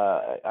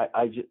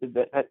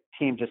 That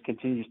team just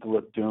continues to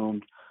look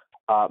doomed.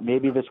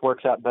 Maybe this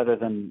works out better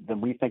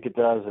than we think it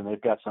does, and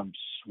they've got some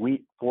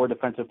sweet 4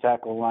 defensive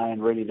tackle line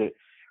ready to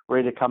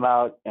come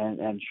out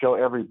and show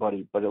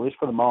everybody. But at least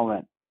for the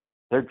moment,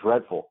 they're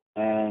dreadful,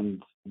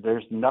 and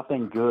there's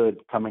nothing good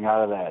coming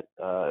out of that.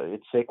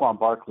 It's Saquon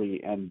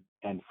Barkley and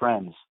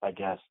friends, I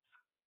guess,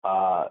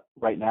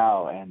 right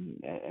now,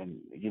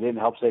 and you didn't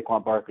help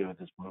Saquon Barkley with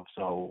this move,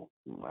 so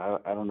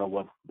I don't know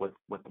what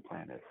the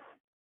plan is.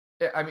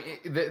 Yeah, I mean,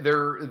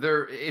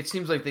 they're. It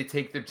seems like they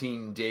take their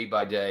team day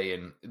by day,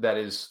 and that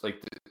is like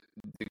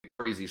the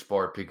craziest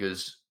part,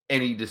 because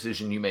any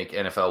decision you make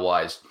NFL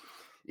wise,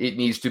 it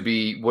needs to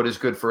be what is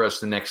good for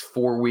us the next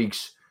 4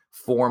 weeks,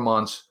 4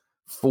 months,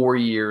 4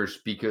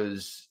 years,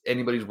 because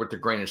anybody's worth a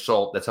grain of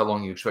salt. That's how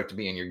long you expect to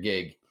be in your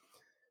gig.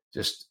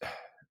 Just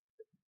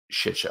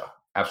shit show.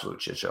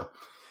 Absolute shit show.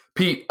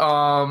 Pete,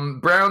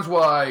 Browns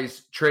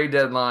wise, trade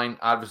deadline,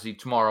 obviously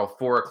tomorrow,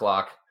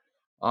 4:00.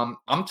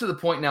 I'm to the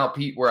point now,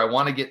 Pete, where I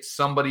want to get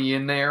somebody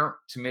in there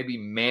to maybe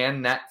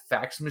man that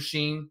fax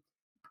machine,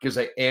 because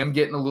I am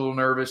getting a little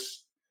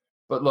nervous.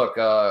 But look,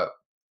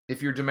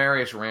 if you're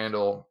Demarius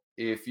Randall,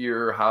 if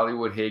you're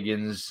Hollywood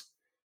Higgins,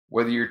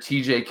 whether you're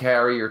TJ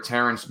Carey or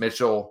Terrence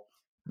Mitchell,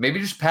 maybe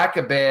just pack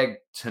a bag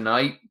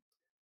tonight.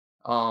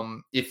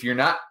 If you're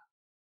not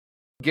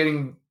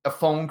getting a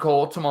phone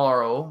call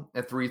tomorrow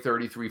at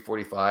 3:30,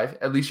 3:45,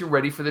 at least you're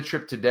ready for the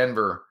trip to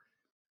Denver.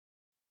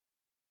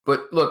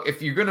 But look,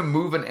 if you're going to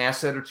move an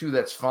asset or two,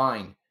 that's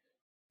fine.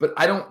 But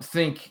I don't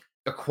think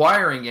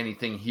acquiring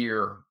anything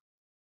here,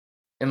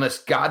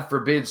 unless God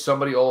forbid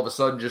somebody all of a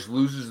sudden just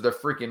loses their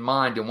freaking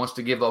mind and wants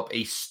to give up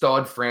a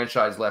stud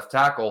franchise left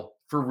tackle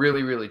for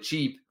really, really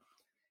cheap.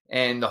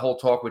 And the whole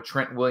talk with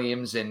Trent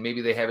Williams, and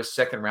maybe they have a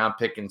second round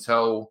pick in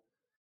tow.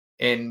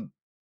 And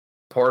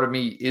part of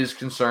me is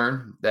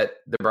concerned that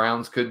the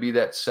Browns could be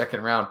that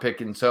second round pick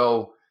in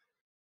tow.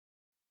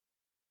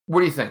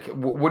 What do you think?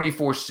 What do you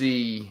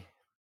foresee?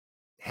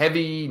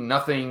 Heavy,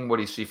 nothing? What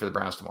do you see for the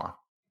Browns tomorrow?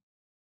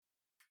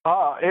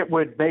 It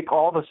would make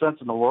all the sense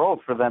in the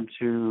world for them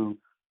to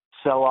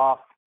sell off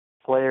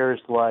players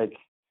like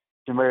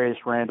Demarius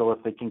Randall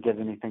if they can get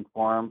anything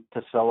for him,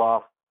 to sell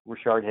off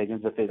Rashard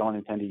Higgins if they don't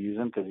intend to use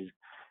him because he's,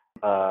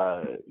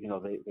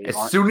 they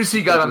as soon as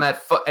he got on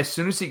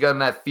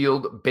that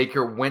field,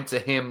 Baker went to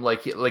him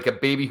like a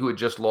baby who had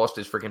just lost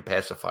his freaking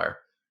pacifier.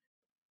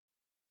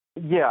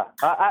 Yeah,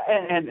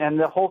 and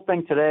the whole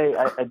thing today,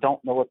 I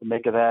don't know what to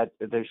make of that.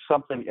 There's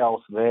something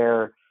else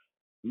there.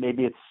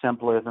 Maybe it's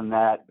simpler than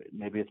that.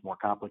 Maybe it's more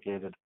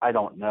complicated. I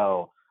don't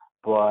know.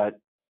 But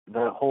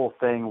the whole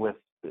thing with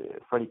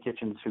Freddie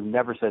Kitchens, who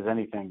never says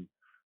anything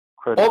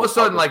critical. All of a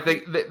sudden, like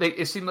they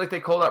it seemed like they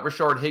called out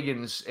Rashard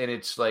Higgins, and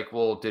it's like,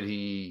 well, did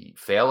he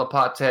fail a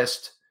pot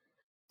test?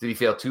 Did he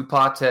fail 2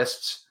 pot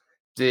tests?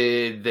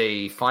 Did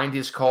they find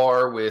his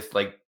car with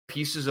like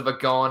pieces of a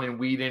gun and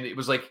weed in it? It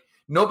was like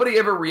nobody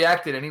ever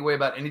reacted anyway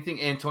about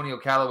anything Antonio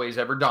Callaway's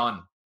ever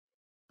done.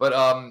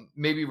 But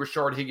maybe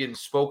Rashard Higgins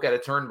spoke at a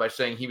turn by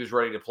saying he was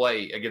ready to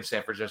play against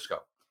San Francisco.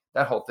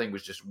 That whole thing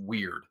was just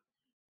weird.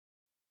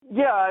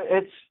 Yeah,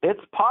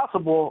 it's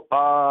possible.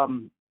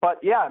 But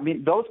yeah, I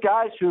mean, those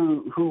guys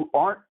who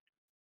aren't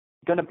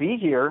going to be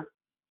here,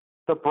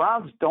 the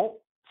Browns don't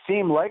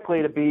seem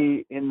likely to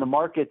be in the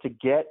market to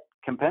get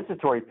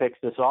compensatory picks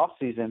this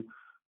offseason.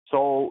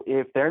 So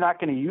if they're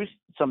not going to use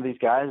some of these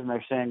guys and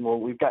they're saying, well,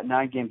 we've got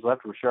 9 games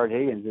left for Rashard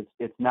Higgins,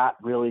 it's not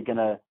really going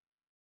to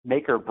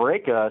make or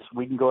break us,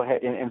 we can go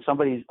ahead and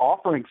somebody's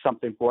offering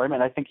something for him,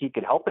 and I think he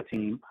could help a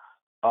team.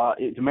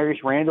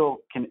 Demarius Randall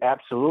can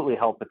absolutely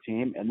help a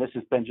team, and this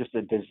has been just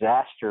a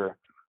disaster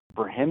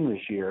for him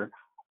this year.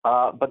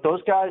 But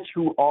those guys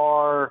who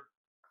are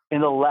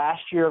in the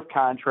last year of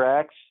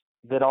contracts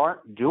that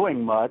aren't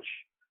doing much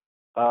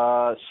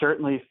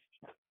certainly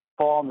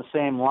fall in the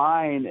same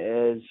line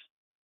as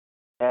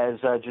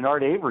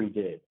Genard Avery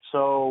did.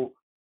 So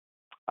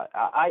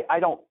I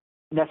don't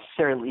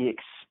necessarily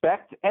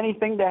expect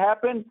anything to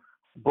happen,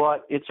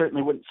 but it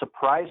certainly wouldn't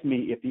surprise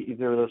me if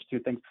either of those two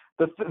things.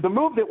 The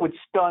move that would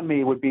stun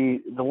me would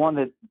be the one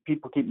that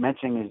people keep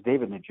mentioning is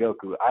David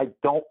Njoku. I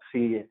don't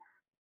see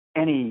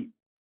any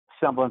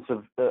semblance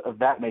of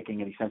that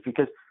making any sense,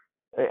 because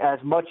as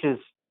much as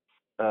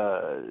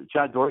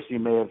John Dorsey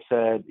may have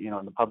said, in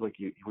the public,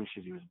 he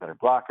wishes he was a better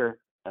blocker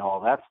and all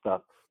that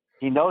stuff,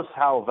 he knows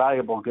how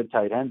valuable good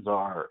tight ends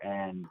are,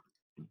 and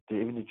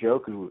David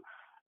Njoku,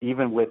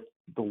 even with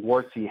the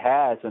warts he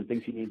has and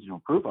things he needs to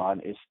improve on,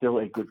 is still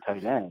a good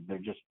tight end. They're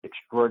just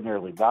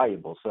extraordinarily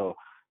valuable. So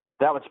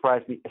that would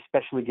surprise me,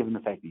 especially given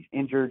the fact he's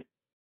injured.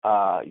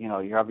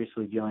 You're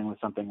obviously dealing with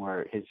something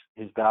where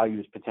his value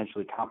is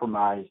potentially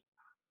compromised.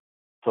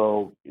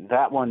 So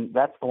that's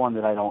the one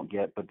that I don't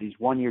get. But these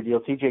 1-year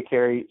deals, TJ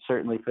Carey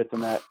certainly fits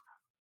in that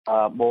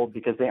mold,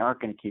 because they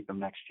aren't going to keep him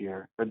next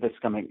year or this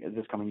coming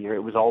year.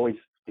 It was always,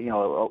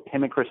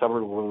 him and Chris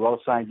Hubbard were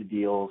well signed to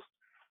deals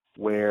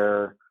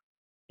where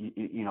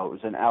it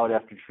was an out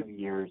after 2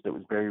 years that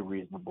was very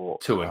reasonable.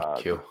 2 and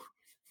Q.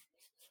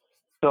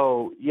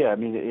 So yeah, I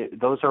mean,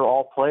 those are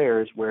all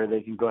players where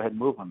they can go ahead and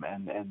move them,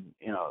 and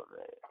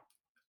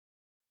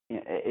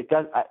it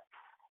does.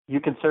 You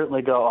can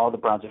certainly go, oh, the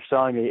Browns are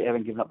selling. They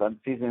haven't given up on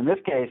the season. In this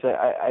case,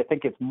 I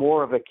think it's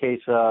more of a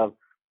case of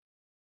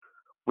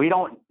we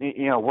don't,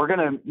 we're going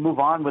to move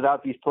on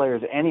without these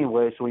players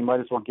anyway, so we might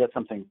as well get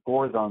something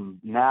for them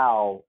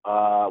now,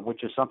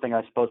 which is something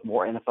I suppose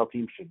more NFL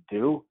teams should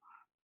do.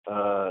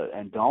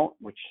 And don't,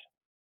 which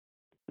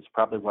is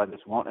probably why this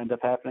won't end up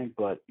happening.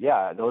 But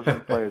yeah, those are the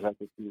players I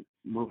could see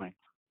moving.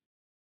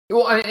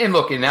 Well, and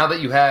look, and now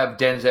that you have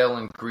Denzel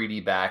and Greedy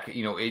back,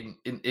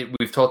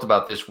 we've talked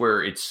about this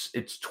where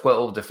it's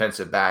 12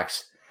 defensive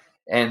backs,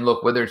 and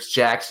look, whether it's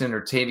Jackson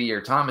or Tavy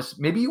or Thomas,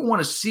 maybe you want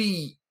to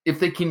see if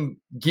they can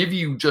give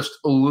you just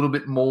a little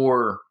bit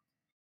more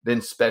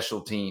than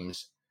special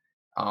teams.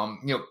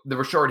 The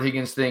Rashard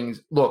Higgins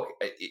things. Look,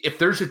 if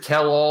there's a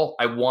tell-all,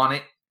 I want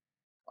it.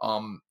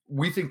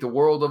 We think the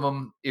world of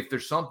him. If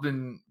there's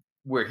something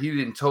where he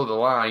didn't toe the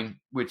line,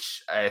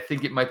 which I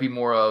think it might be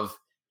more of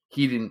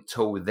he didn't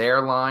toe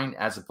their line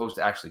as opposed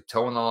to actually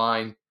toeing the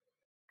line,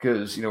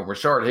 because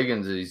Rashard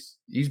Higgins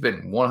he's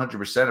been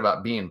 100%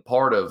 about being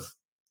part of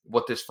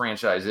what this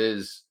franchise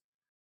is.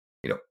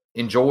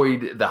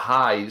 Enjoyed the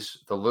highs,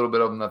 the little bit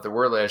of them that there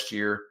were last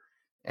year,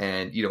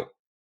 and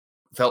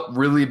felt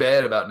really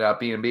bad about not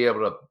being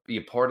able to be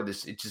a part of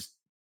this. It's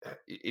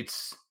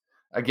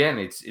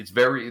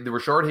very, the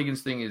Rashard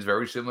Higgins thing is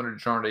very similar to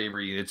Genard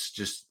Avery. It's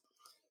just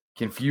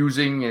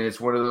confusing, and it's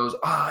one of those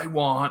I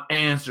want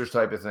answers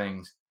type of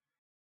things,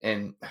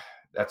 and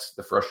that's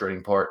the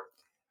frustrating part.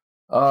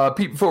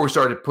 Pete, before we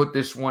start to put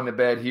this one to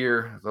bed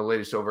here, the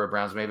latest over at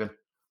Browns Maven.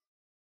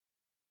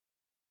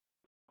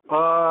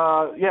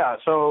 Yeah.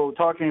 So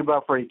talking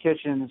about Freddie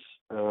Kitchens,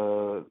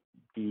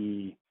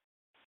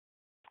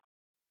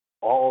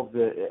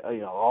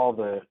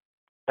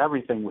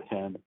 everything with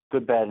him,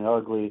 good, bad, and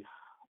ugly.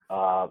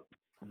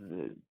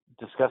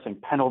 Discussing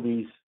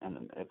penalties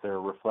and if they're a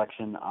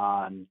reflection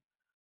on,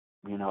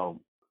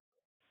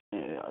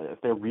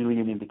 if they're really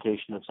an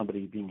indication of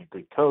somebody being a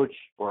good coach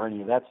or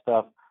any of that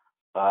stuff.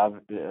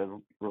 I've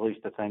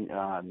released a thing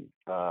on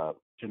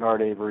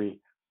Jannard Avery,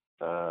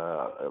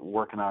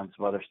 working on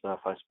some other stuff,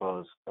 I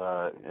suppose,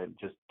 and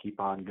just keep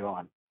on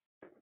going.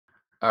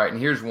 All right,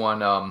 and here's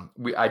one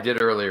I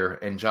did earlier,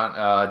 and John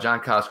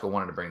Costco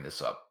wanted to bring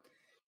this up.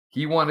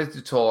 He wanted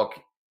to talk,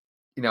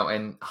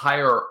 and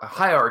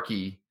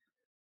hierarchy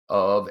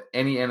of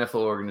any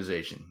NFL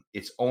organization.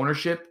 It's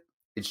ownership,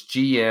 it's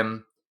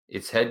GM,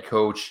 it's head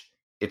coach,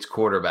 it's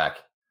quarterback.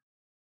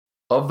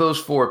 Of those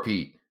four,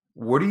 Pete,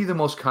 what are you the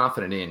most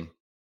confident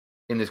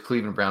in this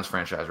Cleveland Browns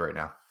franchise right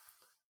now?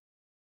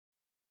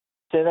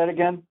 Say that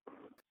again.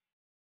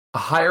 A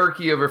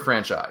hierarchy of a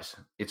franchise.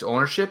 It's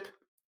ownership,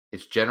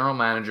 it's general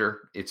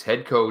manager, it's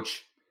head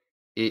coach,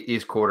 it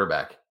is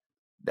quarterback.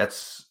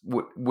 That's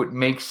what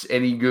makes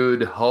any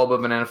good hub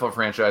of an NFL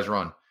franchise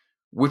run.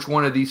 Which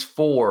one of these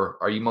four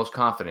are you most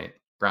confident,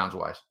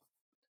 Browns-wise?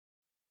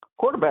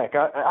 Quarterback.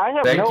 I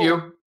have Thank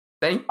you.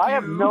 I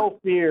have no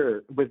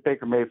fear with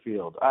Baker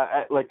Mayfield.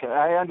 I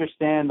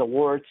understand the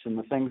warts and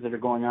the things that are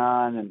going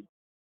on and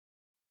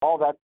all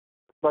that,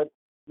 but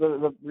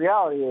the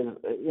reality is,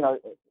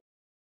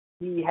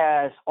 he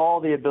has all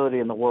the ability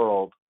in the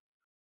world,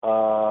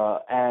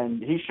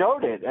 and he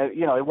showed it.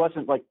 It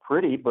wasn't like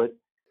pretty, but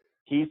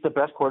he's the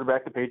best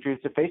quarterback the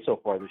Patriots have faced so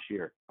far this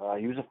year.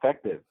 He was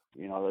effective.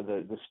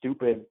 The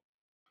stupid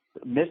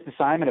missed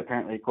assignment,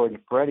 apparently, according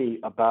to Freddie,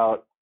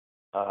 about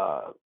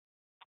on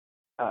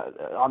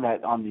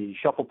the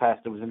shuffle pass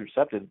that was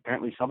intercepted.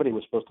 Apparently, somebody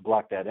was supposed to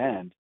block that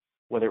end,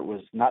 whether it was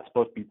not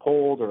supposed to be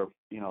pulled or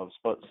it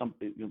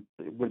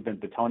would have been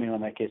Bitonio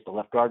in that case. The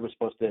left guard was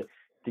supposed to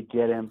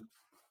get him.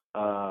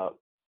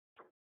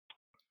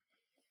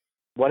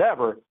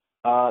 Whatever.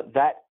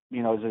 That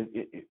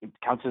it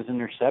counts as an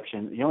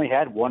interception. He only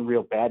had one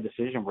real bad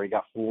decision where he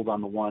got fooled on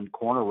the one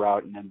corner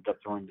route and ended up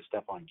throwing to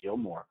Stephon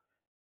Gilmore.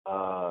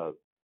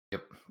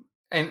 Yep.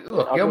 And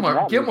look,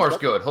 Gilmore's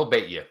good. He'll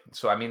bait you.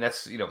 So I mean,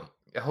 that's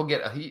he'll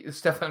get.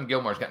 Stephon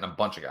Gilmore's gotten a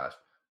bunch of guys.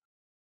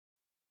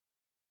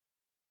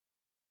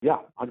 Yeah,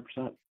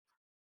 100%.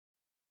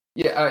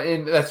 Yeah,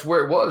 and that's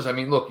where it was. I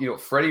mean, look,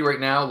 Freddie right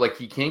now, like,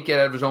 he can't get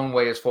out of his own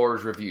way as far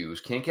as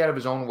reviews. Can't get out of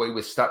his own way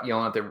with stop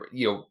yelling at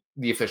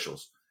the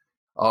officials.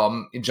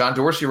 John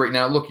Dorsey right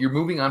now, look, you're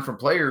moving on from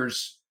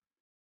players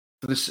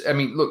for this. I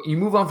mean, look, you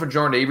move on from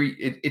Jannard Avery.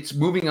 It's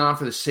moving on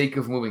for the sake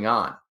of moving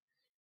on.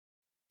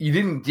 You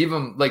didn't give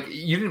him,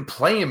 you didn't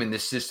play him in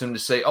this system to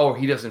say, oh,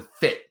 he doesn't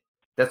fit.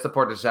 That's the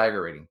part that's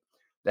aggravating.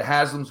 The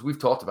Haslams, we've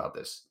talked about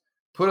this.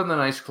 Put on the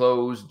nice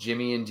clothes,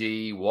 Jimmy and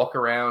D, walk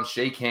around,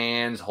 shake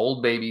hands,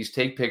 hold babies,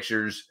 take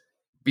pictures,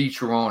 be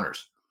true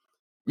owners.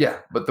 Yeah,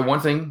 but the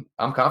one thing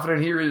I'm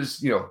confident here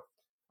is,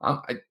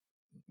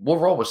 we'll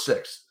roll with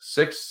six.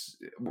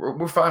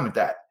 We're fine with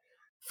that.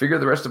 Figure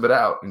the rest of it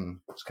out,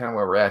 and that's kind of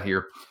where we're at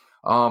here.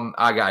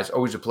 Guys,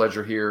 always a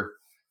pleasure here.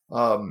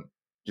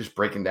 Just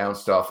breaking down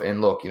stuff.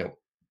 And look,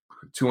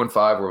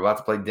 2-5, we're about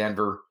to play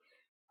Denver.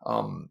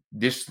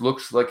 This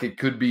looks like it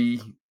could be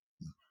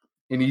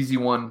an easy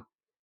one.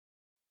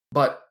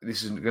 But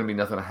this isn't going to be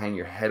nothing to hang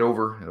your head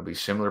over. It'll be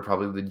similar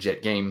probably to the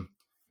Jet game.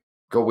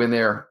 Go in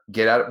there,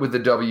 get out with the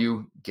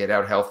W, get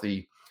out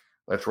healthy.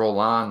 Let's roll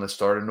on. Let's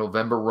start a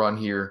November run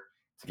here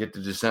to get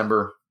to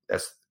December.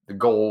 That's the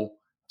goal.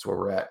 That's where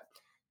we're at.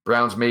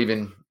 Browns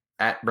Maven,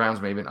 at Browns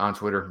Maven on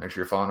Twitter. Make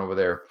sure you're following over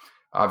there.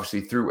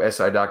 Obviously through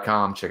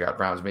SI.com. Check out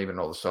Browns Maven and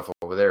all the stuff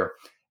over there.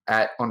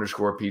 At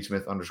 _Pete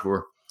Smith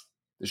 _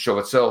 the show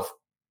itself.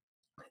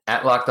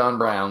 At Locked On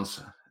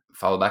Browns.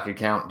 Follow back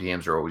account.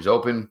 DMs are always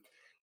open.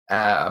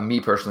 Me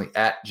personally,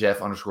 at Jeff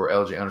 _LJ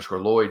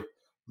 _Lloyd.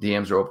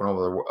 DMs are open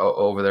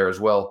over there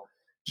as well.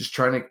 Just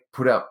trying to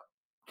put out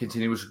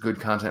continuous good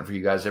content for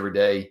you guys every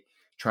day.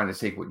 Trying to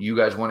take what you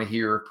guys want to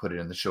hear, put it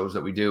in the shows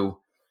that we do.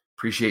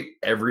 Appreciate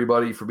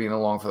everybody for being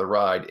along for the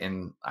ride.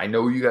 And I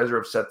know you guys are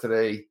upset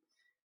today.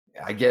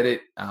 I get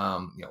it.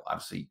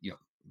 Obviously,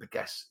 but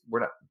guys,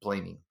 we're not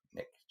blaming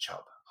Nick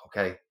Chubb,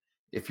 okay?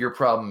 If your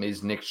problem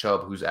is Nick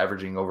Chubb, who's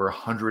averaging over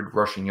 100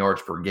 rushing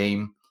yards per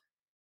game,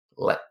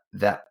 let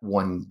that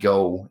one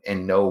go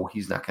and know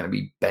he's not going to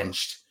be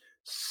benched.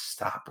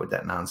 Stop with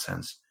that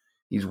nonsense.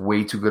 He's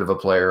way too good of a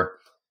player.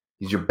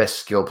 He's your best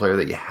skill player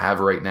that you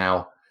have right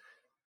now.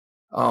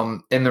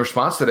 And the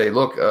response today,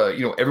 look,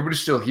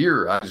 everybody's still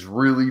here. I was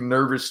really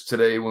nervous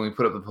today when we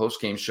put up the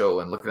post-game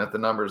show and looking at the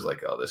numbers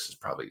like, oh, this is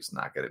probably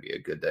not going to be a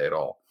good day at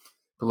all.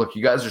 But look,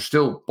 you guys are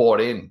still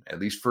bought in, at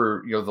least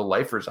for, the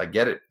lifers. I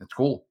get it. It's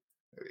cool.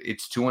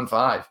 It's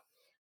 2-5.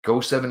 Go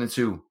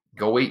 7-2.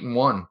 Go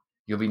 8-1.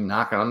 You'll be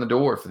knocking on the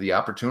door for the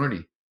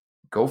opportunity.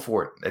 Go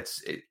for it.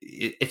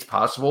 It's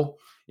possible.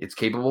 It's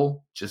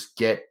capable. Just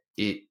get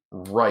it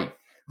right.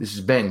 This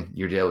has been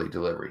your daily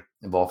delivery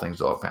of all things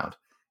dog pound.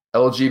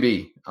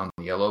 LGB on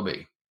the LOB.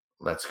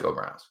 Let's go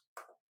Browns.